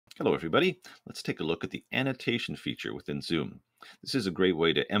Hello, everybody. Let's take a look at the annotation feature within Zoom. This is a great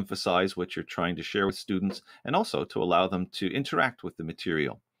way to emphasize what you're trying to share with students and also to allow them to interact with the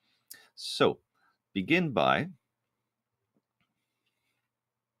material. So begin by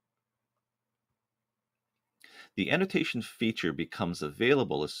the annotation feature becomes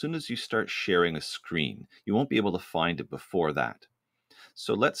available as soon as you start sharing a screen. You won't be able to find it before that.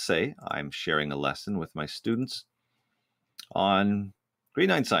 So let's say I'm sharing a lesson with my students on grade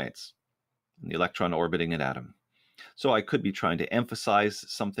 9 science, the electron orbiting an atom. So I could be trying to emphasize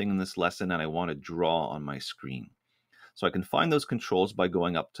something in this lesson and I want to draw on my screen. So I can find those controls by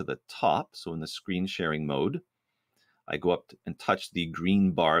going up to the top. So in the screen sharing mode, I go up and touch the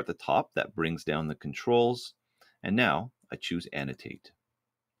green bar at the top that brings down the controls. And now I choose Annotate.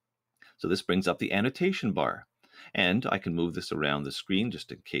 So this brings up the annotation bar. And I can move this around the screen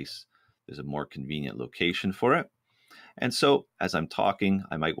just in case there's a more convenient location for it. And so as I'm talking,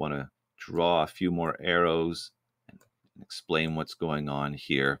 I might want to draw a few more arrows and explain what's going on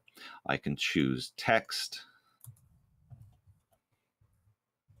here. I can choose text.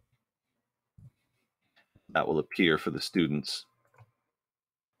 That will appear for the students.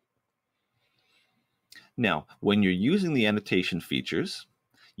 Now, when you're using the annotation features,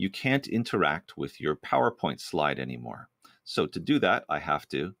 you can't interact with your PowerPoint slide anymore. So to do that, I have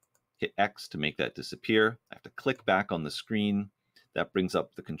to hit X to make that disappear. I have to click back on the screen. That brings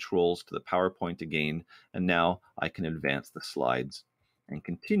up the controls to the PowerPoint again. And now I can advance the slides and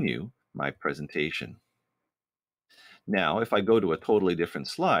continue my presentation. Now, if I go to a totally different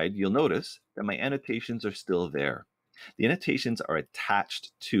slide, you'll notice that my annotations are still there. The annotations are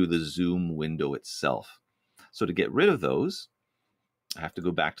attached to the Zoom window itself. So to get rid of those, I have to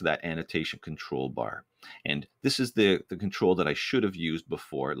go back to that annotation control bar. And this is the control that I should have used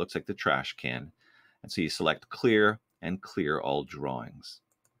before. It looks like the trash can. And so you select clear and clear all drawings.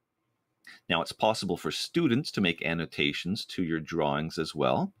 Now it's possible for students to make annotations to your drawings as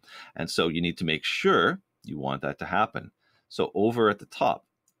well. And so you need to make sure you want that to happen. So over at the top,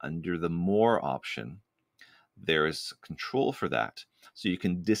 under the More option, there is control for that. So you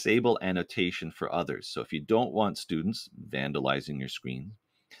can disable annotation for others. So if you don't want students vandalizing your screen,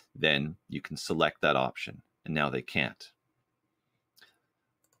 then you can select that option, and now they can't.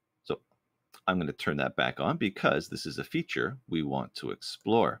 So I'm going to turn that back on because this is a feature we want to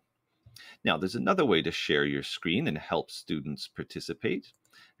explore. Now, there's another way to share your screen and help students participate,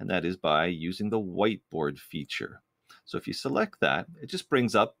 and that is by using the whiteboard feature. So if you select that, it just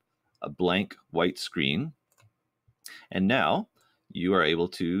brings up a blank white screen, and now you are able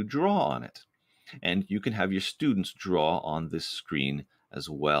to draw on it. And you can have your students draw on this screen as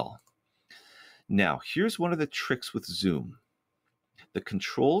well. Now, here's one of the tricks with Zoom. The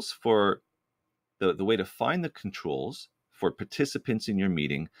controls for the way to find the controls for participants in your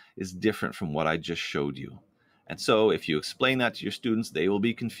meeting is different from what I just showed you. And so if you explain that to your students, they will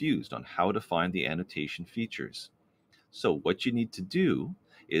be confused on how to find the annotation features. So what you need to do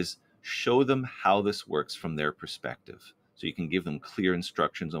is show them how this works from their perspective, so you can give them clear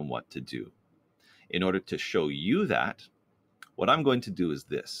instructions on what to do. In order to show you that, what I'm going to do is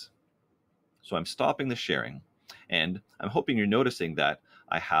this. So I'm stopping the sharing, and I'm hoping you're noticing that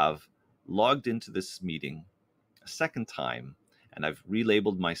I have logged into this meeting a second time, and I've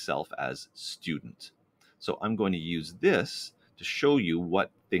relabeled myself as student. So I'm going to use this to show you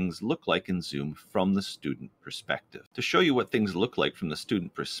what things look like in Zoom from the student perspective. To show you what things look like from the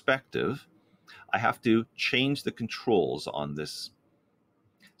student perspective, I have to change the controls on this.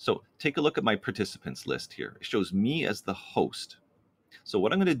 So take a look at my participants list here. It shows me as the host. So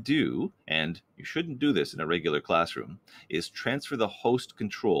what I'm going to do, and you shouldn't do this in a regular classroom, is transfer the host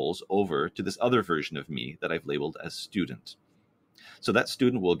controls over to this other version of me that I've labeled as student. So that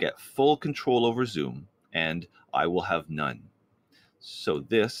student will get full control over Zoom, and I will have none. So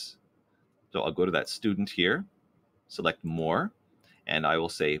I'll go to that student here, select More, and I will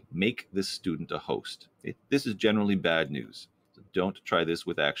say, make this student a host. This is generally bad news. So don't try this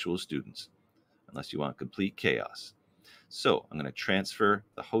with actual students unless you want complete chaos. So I'm going to transfer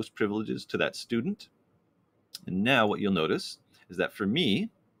the host privileges to that student. And now what you'll notice is that for me,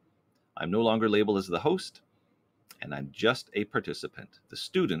 I'm no longer labeled as the host, and I'm just a participant. The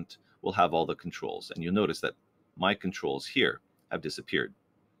student will have all the controls, and you'll notice that my controls here have disappeared.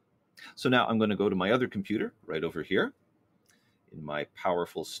 So now I'm going to go to my other computer right over here in my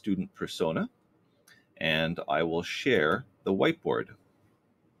powerful student persona, and I will share the whiteboard.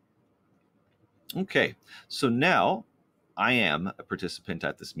 Okay, so now I am a participant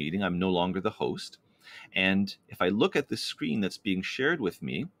at this meeting. I'm no longer the host. And if I look at the screen that's being shared with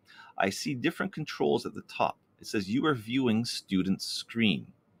me, I see different controls at the top. It says you are viewing student's screen.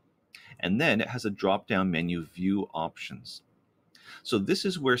 And then it has a drop-down menu, View Options. So this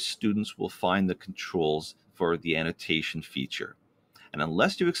is where students will find the controls for the annotation feature. And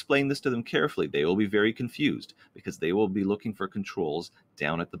unless you explain this to them carefully, they will be very confused because they will be looking for controls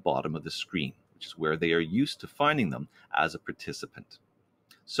down at the bottom of the screen, which is where they are used to finding them as a participant.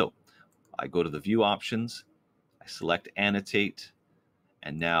 So I go to the View Options, I select Annotate,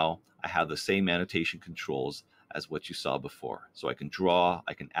 and now I have the same annotation controls as what you saw before. So I can draw,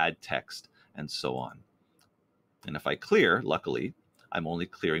 I can add text, and so on. And if I clear, luckily, I'm only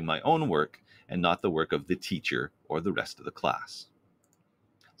clearing my own work and not the work of the teacher or the rest of the class.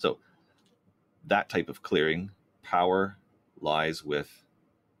 So that type of clearing power lies with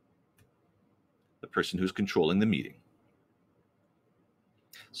the person who's controlling the meeting.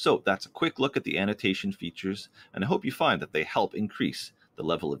 So that's a quick look at the annotation features, and I hope you find that they help increase the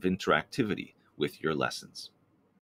level of interactivity with your lessons.